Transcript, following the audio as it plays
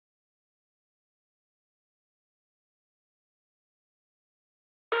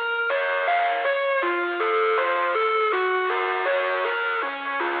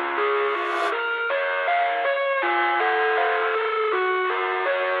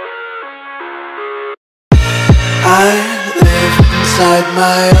I live inside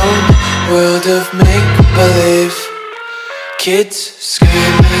my own world of make-believe. Kids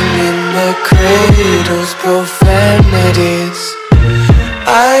screaming in the cradles, profanities.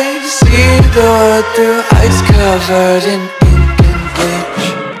 I see the world through eyes covered in ink and bleach.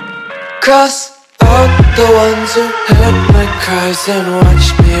 Cross out the ones who heard my cries and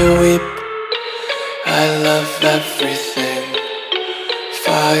watched me weep. I love everything.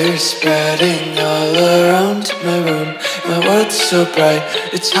 Fire spreading all around my room. My world's so bright,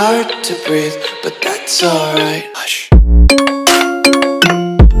 it's hard to breathe, but that's alright. Hush.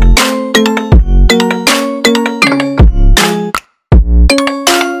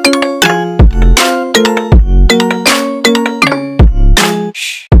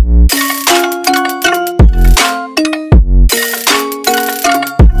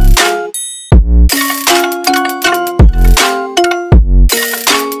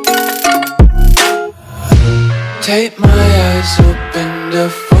 Tape my eyes open to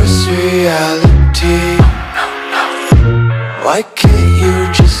force reality. Why can't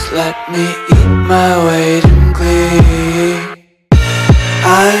you just let me eat my weight in glee?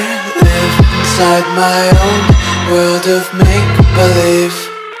 I live inside my own world of make-believe.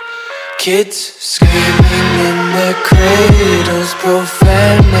 Kids screaming in their cradles,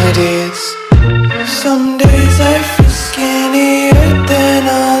 profanities. Some days I feel skinnier than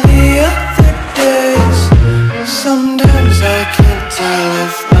all the other days. Sometimes I can't tell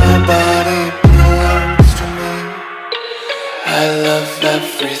if my body belongs to me. I love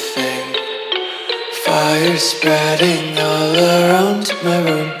everything. Fire spreading all around my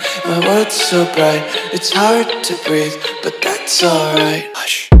room. My world's so bright, it's hard to breathe, but that's alright.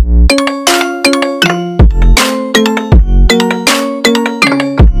 Hush.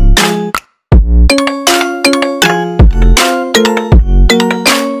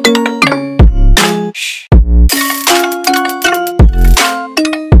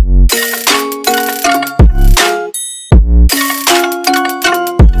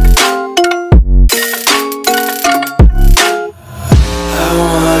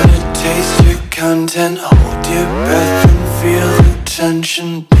 Content, hold your breath and feel the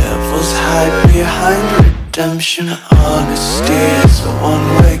tension. Devils hide behind redemption. Honesty is a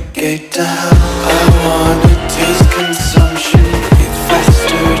one-way gate to hell. I wanna taste consumption, breathe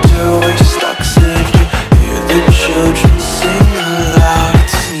faster to waste oxygen. Hear the children sing aloud.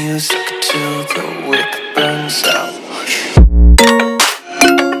 It's music till the wick burns out.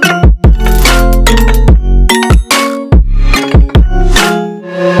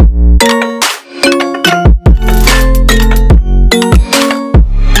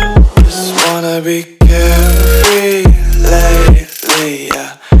 Be carefree lately,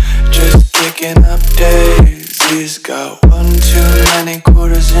 yeah. Just kicking up daisies. Got one too many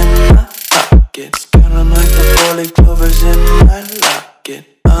quarters in my pockets. Count 'em like the 4-leaf clovers in my locket.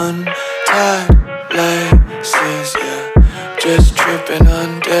 Untied laces, yeah. Just tripping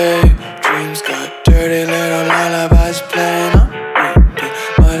on daydreams. Got dirty little lullabies playing on repeat.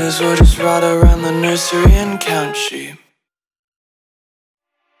 Might as well just ride around the nursery and count sheep.